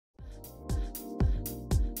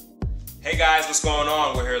Hey guys, what's going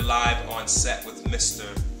on? We're here live on set with Mr.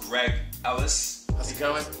 Greg Ellis. How's it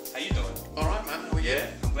going? How you doing? All right, man. How are you? Yeah,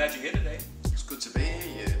 I'm glad you're here today. It's good to be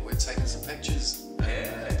here. We're taking some pictures.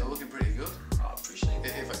 They're looking pretty good. I appreciate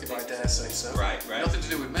it. If I dare say so. Right. Nothing to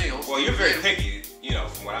do with me. Well, you're very picky, you know,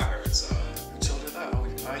 from what I heard. So. Who told you that?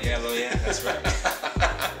 Yeah, that's right.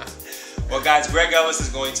 Well, guys, Greg Ellis is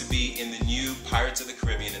going to be in the new Pirates of the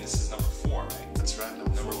Caribbean, and this is number 4, right? That's right,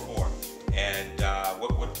 number 4. And what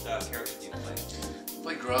character do you play? I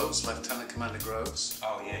play Groves, Lieutenant Commander Groves.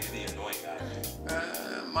 Oh yeah, you're the annoying guy,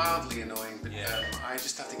 right? Mildly annoying, but I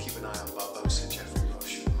just have to keep an eye on Barbosa, Jeffrey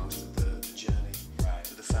Rush, for most of the journey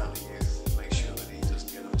to the Fountain Youth. Make sure that he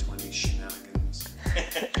doesn't get up to any shenanigans.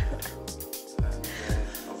 And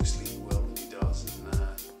obviously he will, and he does, and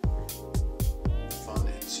fun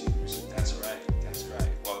ensues. That's right.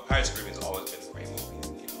 Well, the Pirates of the Caribbean's always been a great movie,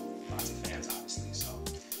 and, you know, lots of fans, obviously, so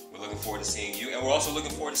we're looking forward to seeing you, and we're also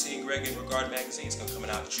looking forward to seeing Greg in Regard Magazine. It's going to come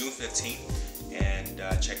out June 15th, and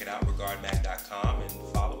check it out, regardmag.com, and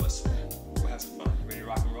follow us. We'll have some fun. Ready to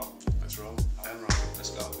rock and roll? Let's roll and roll.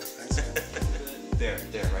 Let's go. Thanks, man. Right there.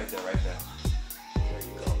 There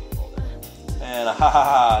you go. Hold that. And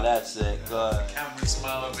ha, that's it. Good. Camera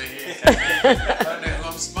smile over here. I don't know who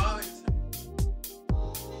I'm smiling.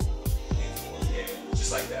 Yeah,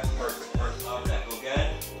 just like that. Perfect. Love that. Go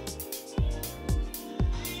again.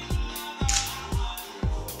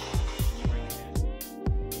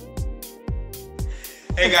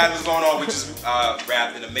 Hey guys, what's going on? We just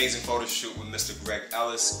wrapped an amazing photo shoot with Mr. Greg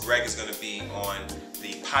Ellis. Greg is going to be on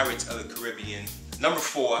the Pirates of the Caribbean number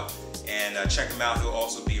 4, and check him out. He'll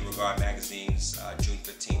also be in Regard Magazine's June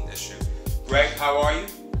 15th issue. Greg, how are you?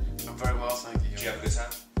 I'm very well, thank you. Did you have a good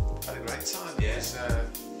time? Had a great time. Yeah. It was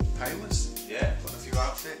painless. Yeah. Got a few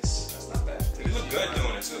outfits. That's not bad. You look good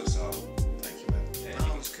doing it too, so. Thank you, man. Yeah,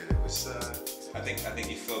 No, it was good. It was. I think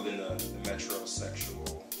you filled in the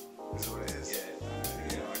metrosexual. Is what it is. Yeah.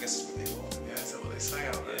 You know, I guess it's what they call it. Yeah, is that what they say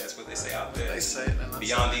out there? Yeah, that's what they say out there. They say it, and that's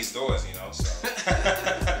Beyond these doors, you know. So.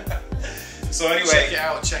 So anyway. Check it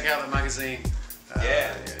out. Check out the magazine.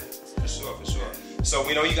 Yeah, for sure. So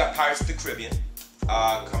we know you got Pirates of the Caribbean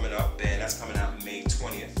coming up, and that's coming out May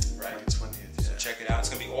 20th, right? May 20th. Yeah. So check it out. It's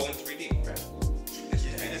gonna be all in 3D, right?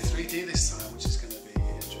 Yeah, 3D this time, which is going to be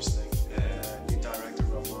interesting. New director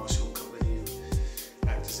Rob Marshall, a couple of new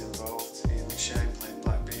actors involved. Ian McShane playing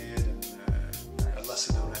Blackbeard, and a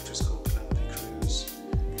lesser-known actress called Penelope Cruz.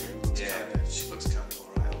 She looks kind of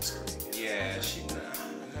alright on screen. Yeah,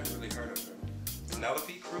 I've never really heard of her.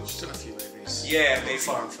 Penelope Cruz? She's done a few movies. Yeah, maybe.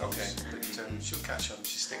 Foreign films. Okay. But she'll catch on.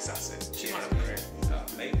 She sticks at it. She might have a career.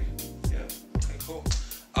 Maybe. Yeah. Okay, cool.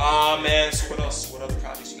 Man, so what else? What other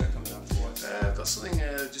projects you got coming up for us? I've got something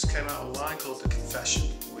just came out online called The Confession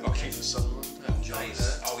with Kiefer Sutherland and John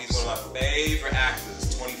Hurt. Oh, he's one of my favorite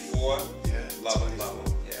actors. 24. Yeah. Love him.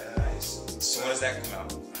 Yeah, nice. So when does that come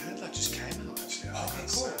out? I heard that just came out actually. Okay,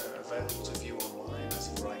 It's cool. available to view online as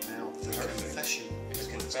of right now. The Confession. The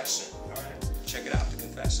Confession. Alright. Check it out, The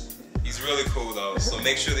Confession. He's really cool though. So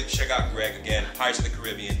make sure that you check out Greg again, Pirates of the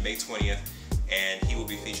Caribbean, May 20th, and he will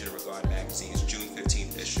be featured in Regard Magazine's June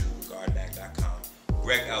 15th issue, regardmag.com.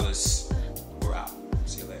 Greg Ellis, we're out.